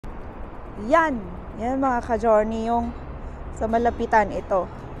Yan. Yan mga ka-journey, yung sa malapitan ito.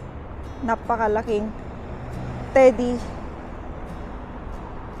 Napakalaking Teddy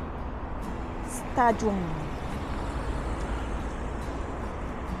Stadium.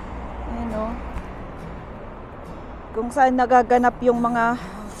 Ayan o. Kung saan nagaganap yung mga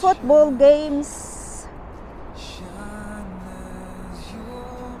football games.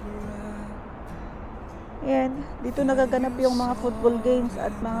 Ayan, dito nagaganap yung mga football games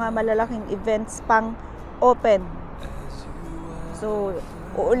at mga malalaking events pang open. So,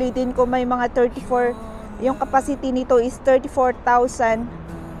 uulitin ko, may mga 34, yung capacity nito is 34,000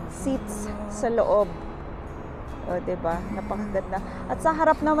 seats sa loob. O, diba? Napakaganda. At sa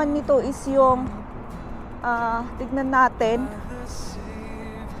harap naman nito is yung, tignan natin,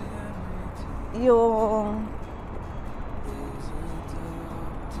 yung,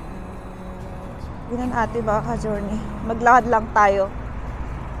 tignan natin mga ka-journey. Maglakad lang tayo.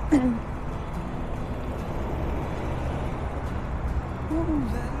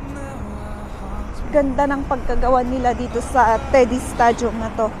 Ganda ng pagkagawa nila dito sa Teddy Stadium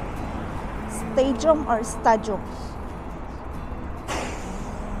na to. Stadium or Stadium?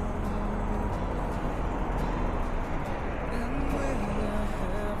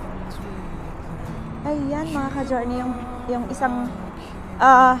 Ayan mga ka-journey, yung isang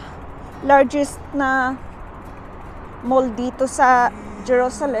largest na mall dito sa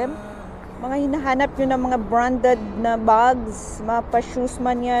Jerusalem. Mga hinahanap nyo ng mga branded na bags, mga pa-shoes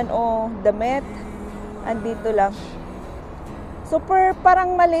man yan o damit, andito lang. Super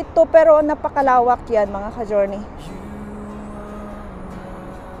parang maliit to pero napakalawak yan mga ka-journey.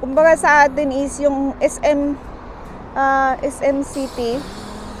 Kumbaga sa atin is yung SM City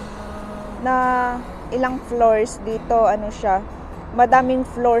na ilang floors dito, ano siya, madaming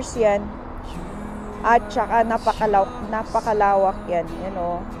floors yan. At saka napakalawak yan, you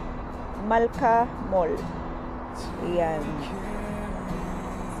know. Malka Mall. Ayan.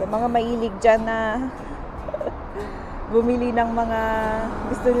 Sa mga mahilig dyan na bumili ng mga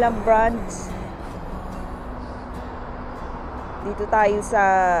gusto nilang brands, dito tayo sa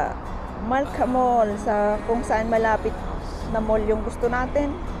Malka Mall, sa kung saan malapit na mall yung gusto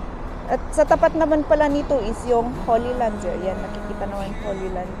natin. At sa tapat naman pala nito is yung Holy Land. Ayan, nakikita naman Holy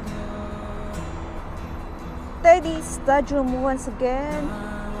Land. Teddy Stadium once again.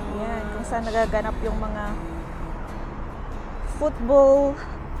 Ayan, kung saan nagaganap yung mga football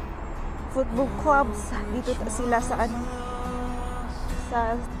clubs. Dito sila sa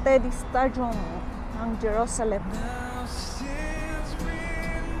sa Teddy Stadium ng Jerusalem.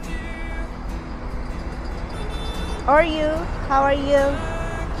 How are you?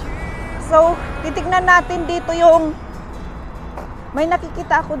 So, titignan natin dito yung may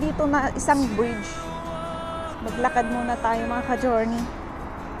nakikita ako dito na isang bridge. Maglakad muna tayo mga ka-journey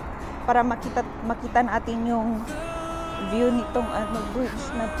para makita natin yung view nitong bridge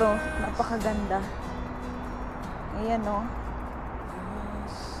na to. Napakaganda. Ayan o.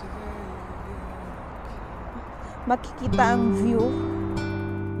 Makikita ang view.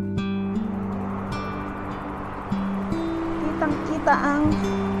 Kitang-kita ang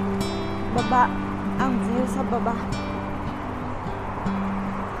baba, ang view sa baba.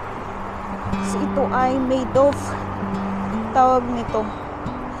 So ito ay made of, tawag nito,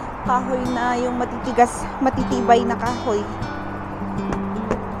 kahoy na yung matitibay na kahoy.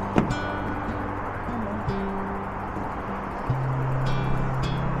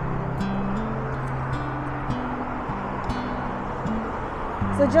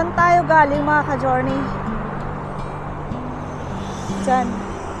 So dyan tayo galing mga ka-journey. Dyan.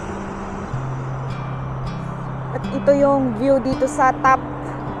 At ito yung view dito sa top.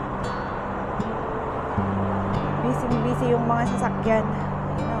 Busy yung mga sasakyan.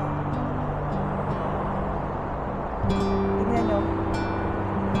 Tingnan nyo.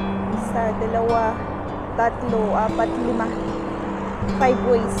 Isa, dalawa, tatlo, apat, lima. 5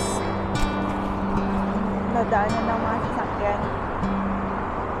 ways. Nadaanan ng mga sasakyan.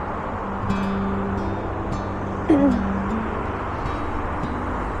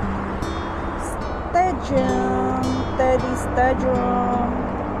 Teddy Stadium.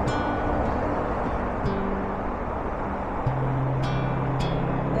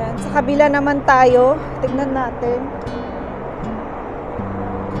 Yan, sa kabila naman tayo. Tignan natin.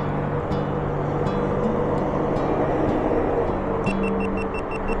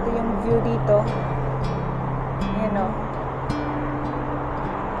 Ito yung view dito. Ayan o.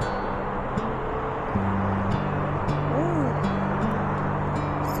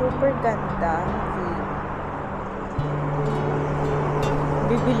 Super ganda.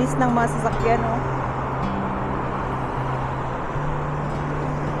 Bibilis ng mga sasakyan, oh.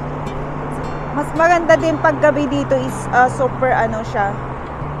 Mas maganda din pag gabi dito is super ano siya.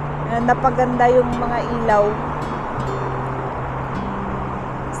 Napaganda yung mga ilaw.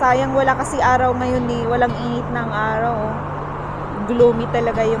 Sayang wala kasi araw ngayon eh. Walang init ng araw. Oh. Gloomy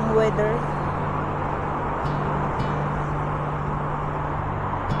talaga yung weather.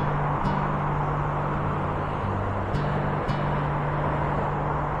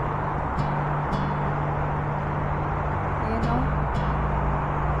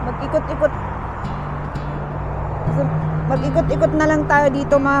 Mag-ikot-ikot na lang tayo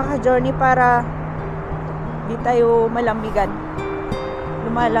dito mga ka-journey para di tayo malamigan.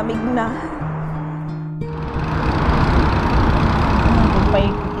 Lumalamig na.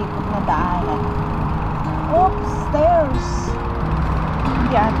 Paikot-ikot na daanan. Oops, stairs.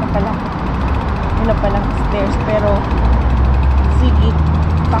 Hindi ata pala. Wala palang stairs pero sige,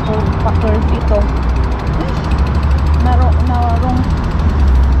 pa-curve ito.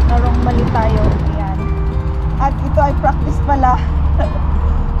 Narong mali tayo. Ayan. At ito ay practice pala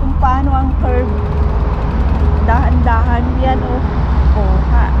kung paano ang curve. Dahan-dahan yan oh. Oh,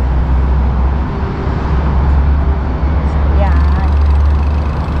 ha. So, yan.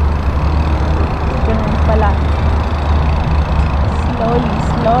 Ganun pala.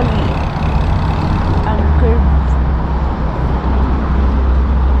 Slowly ang curve.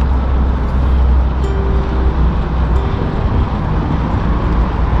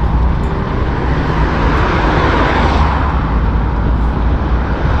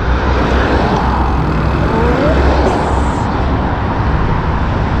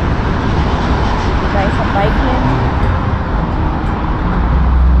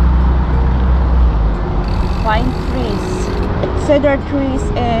 Pine trees, cedar trees,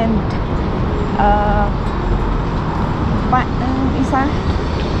 and isa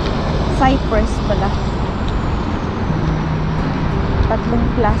cypress pala. Tatlong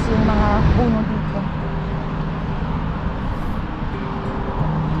klase yung mga puno dito.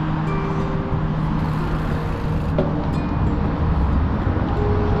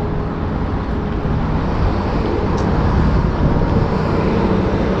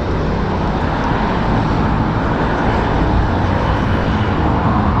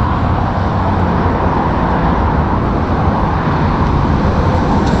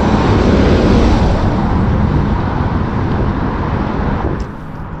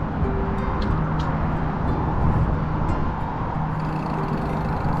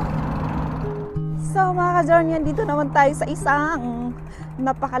 So mga ka-journey, dito naman tayo sa isang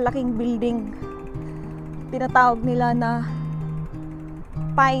napakalaking building. Tinatawag nila na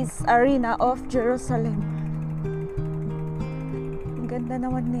Pies Arena of Jerusalem. Ang ganda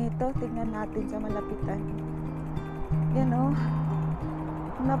naman nito. Tingnan natin sa malapitan. Yan o.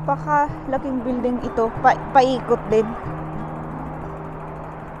 Napakalaking building ito. Paikot din.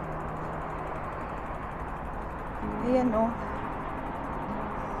 Ayan o.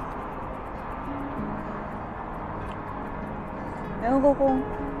 Ewan ko kung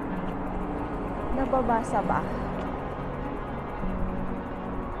nababasa ba.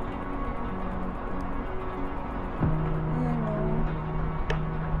 Ayan o.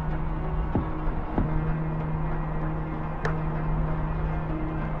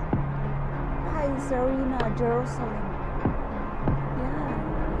 Pies Arena, Jerusalem. Yan.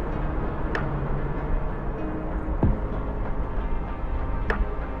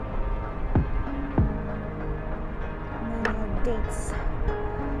 Gates.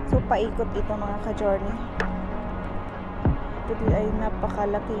 So paikot ito mga ka-journey. Ito ay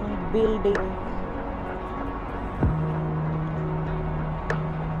napakalaking building.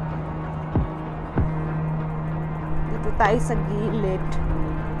 Dito tayo sa gilid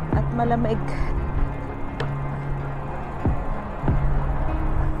at malamig.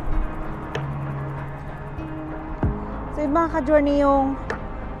 So yung mga ka-journey yung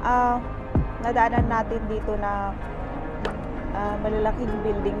nadaanan natin dito na malalaking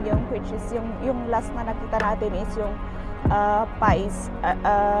building, yung which is yung last na nakita natin is yung Pies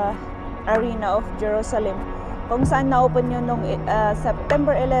Arena of Jerusalem, kung saan na-open yun noong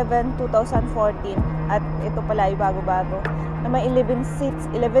September 11, 2014. At ito pala ay bago-bago na may 11,000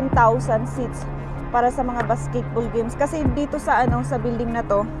 seats para sa mga basketball games, kasi dito sa sa building na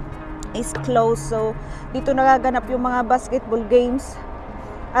to is closed. So dito nagaganap yung mga basketball games.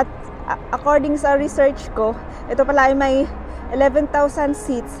 At according sa research ko, ito pala ay may 11,000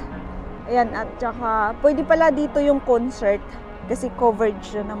 seats. Ayan, at saka pwede pala dito yung concert kasi covered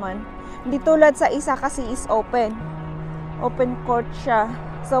siya naman. Hindi tulad sa isa kasi is open court siya.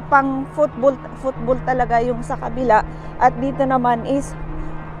 So pang football talaga yung sa kabila, at dito naman is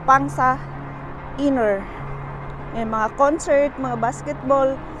pang sa inner. Ayan, mga concert, mga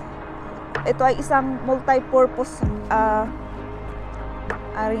basketball, ito ay isang multi-purpose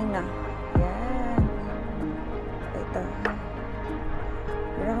arena. Yan. Ito.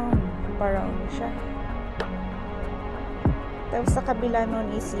 Round siya. Tapos sa kabila nun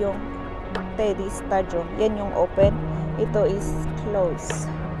is yung Teddy Stadium. Yan yung open. Ito is closed.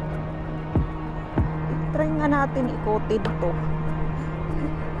 Try nga natin ikutin to.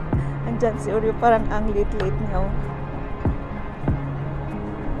 Andyan si Oreo, parang ang lit-lit niya.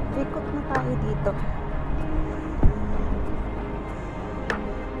 Ikot na tayo dito.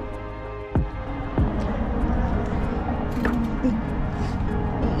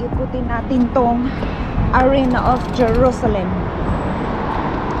 Iikutin natin tong Arena of Jerusalem.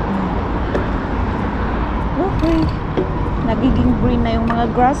 Okay. Nagiging green na yung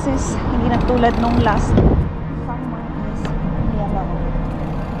mga grasses. Hindi na tulad nung last summer.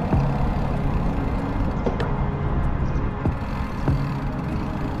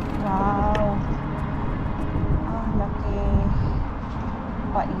 Wow. Ang laki.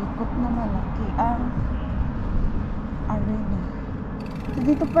 Paikot na malaki ang arena. So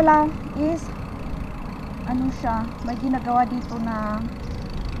dito pala is ano siya, may ginagawa dito na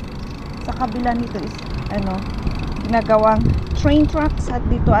sa kabila nito is ginagawang train tracks, at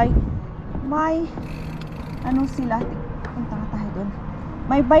dito ay may sila, punta nga tayo doon,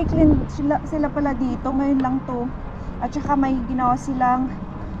 may bike lane sila pala dito ngayon lang to, at saka may ginawa silang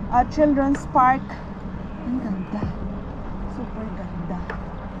children's park. Ang ganda, super ganda.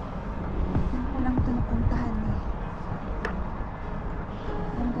 Yan ko lang ito napuntahan eh.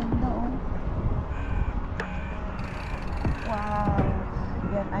 Ang ganda oh. Wow,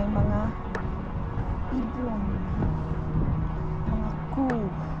 yan ay mga iglong, mga cool.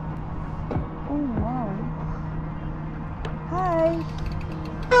 Oh wow. Hi.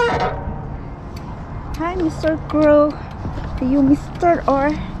 Hi Mr. Crow. Are you Mr.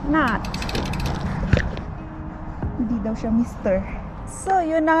 or not? Hindi daw siya Mr. So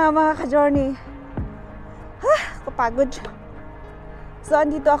yun na nga mga ka-journey. Kapagod. So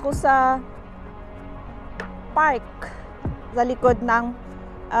andito ako sa park sa likod ng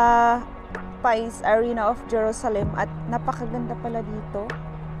Arena of Jerusalem, at napakaganda pala dito.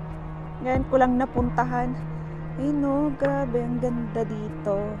 Ngayon ko lang napuntahan. Ay no, grabe ang ganda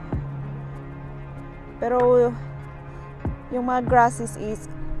dito. Pero yung mga grasses is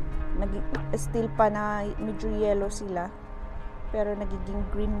still pa na medyo yellow sila, pero nagiging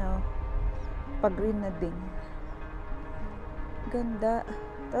green na, pag green na din. Ganda.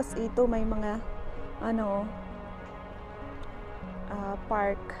 Tapos ito may mga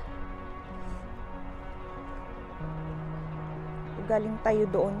park. Galing tayo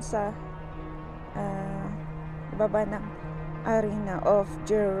doon sa baba ng Arena of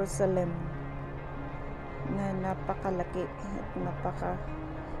Jerusalem na napakalaki at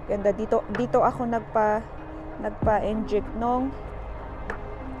napakaganda. Dito ako nagpa-inject nung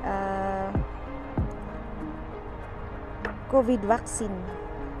COVID vaccine.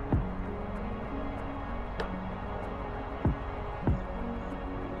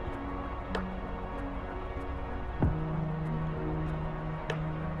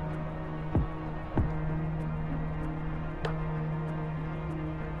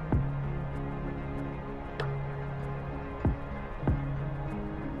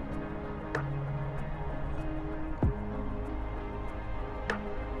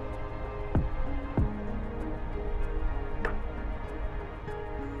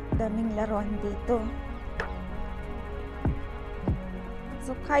 Daming laruan dito.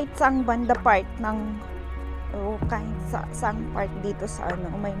 So kahit saang banda part ng kahit saang part dito sa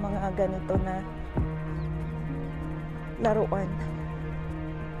may mga ganito na laruan.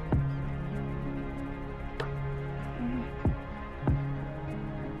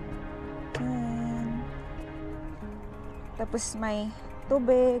 Tapos may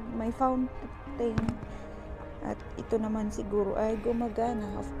tubig, may fountain. At ito naman siguro ay gumagana,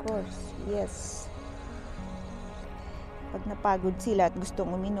 of course. Yes. Pag napagod sila at gustong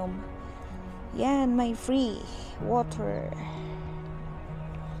uminom. Yan, may free water.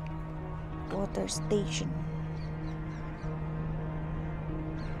 Water station.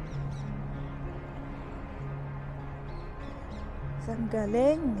 Saan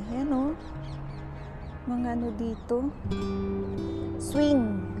galing? Yan o. Mga dito.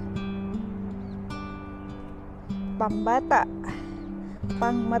 Swing. Pambata,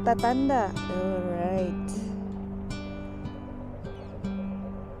 pang matatanda. Alright.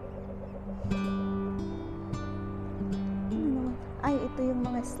 Ay, ito yung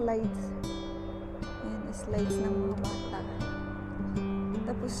mga slides. Ayan, slides ng mga bata.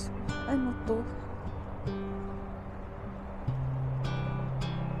 Tapos, ano to?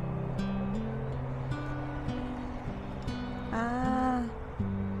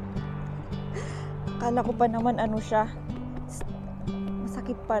 Akala ko pa naman ano siya.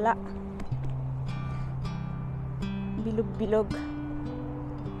 Masakit pala. Bilog-bilog.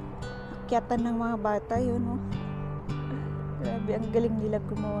 Akyatan ng mga bata yun, oh. Grabe, ang galing nila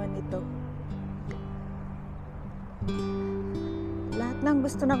gumawa nito. Lahat ng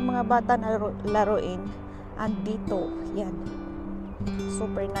gusto ng mga bata na laruin, andito. Yan.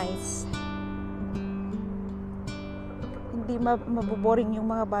 Super nice. Hindi maboboring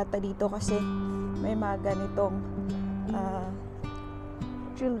yung mga bata dito kasi may mga ganitong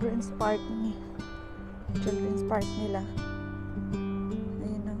children's park nila.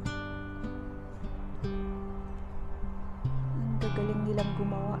 Ayun na. Ang gagaling nilang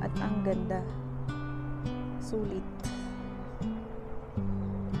gumawa at ang ganda. Sulit.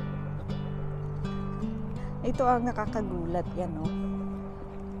 Ito ang nakakagulat, yan, oh.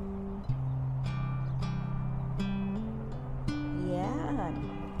 Yan.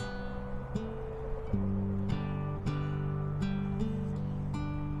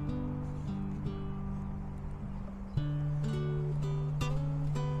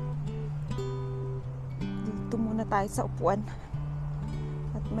 Dito muna tayo sa upuan.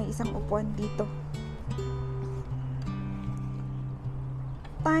 At may isang upuan dito.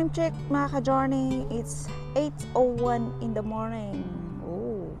 Time check, mga ka-journey. It's 8:01 in the morning.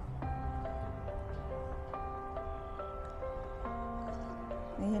 Oh.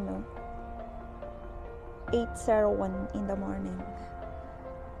 Ayan, oh. 8:01 in the morning.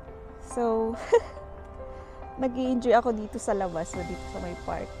 So, nag-i-enjoy ako dito sa labas, so dito sa may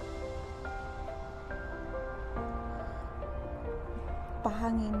park.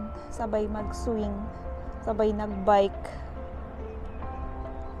 Pahangin, sabay mag-swing, sabay nag-bike.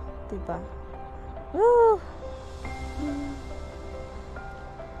 Diba? Woo!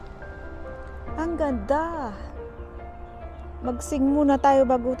 Ang ganda. Mag-sing muna tayo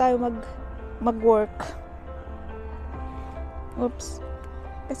bago tayo mag-work. Oops.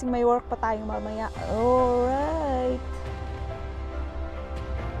 Kasi may work pa tayo mamaya. Alright.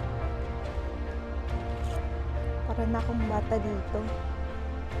 Para na akong bata dito.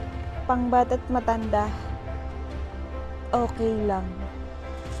 Pang bata't matanda. Okay lang.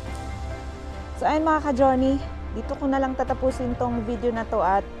 So ayun, mga ka-journey, dito ko na lang tatapusin tong video na to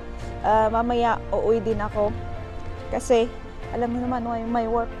at mamaya uuwi din ako. Kasi alam mo naman, may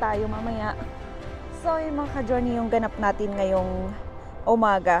work tayo mamaya. So ayun, mga ka-journey, yung ganap natin ngayong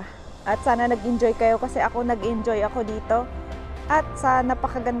umaga. At sana nag-enjoy kayo kasi ako nag-enjoy ako dito. At sa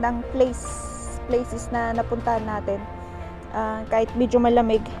napakagandang places na napuntahan natin. Kahit medyo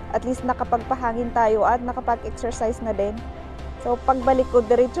malamig, at least nakapagpahangin tayo at nakapag-exercise na din. So pagbalik ko,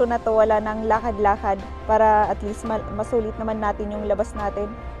 diretso na to, wala nang lakad-lakad para at least masulit naman natin yung labas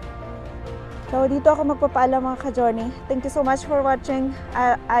natin. So dito ako magpapaalam, mga ka-journey. Thank you so much for watching.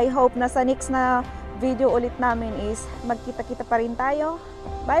 I hope na sa next na video ulit namin is magkita-kita pa rin tayo.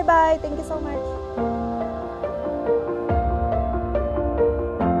 Bye-bye! Thank you so much!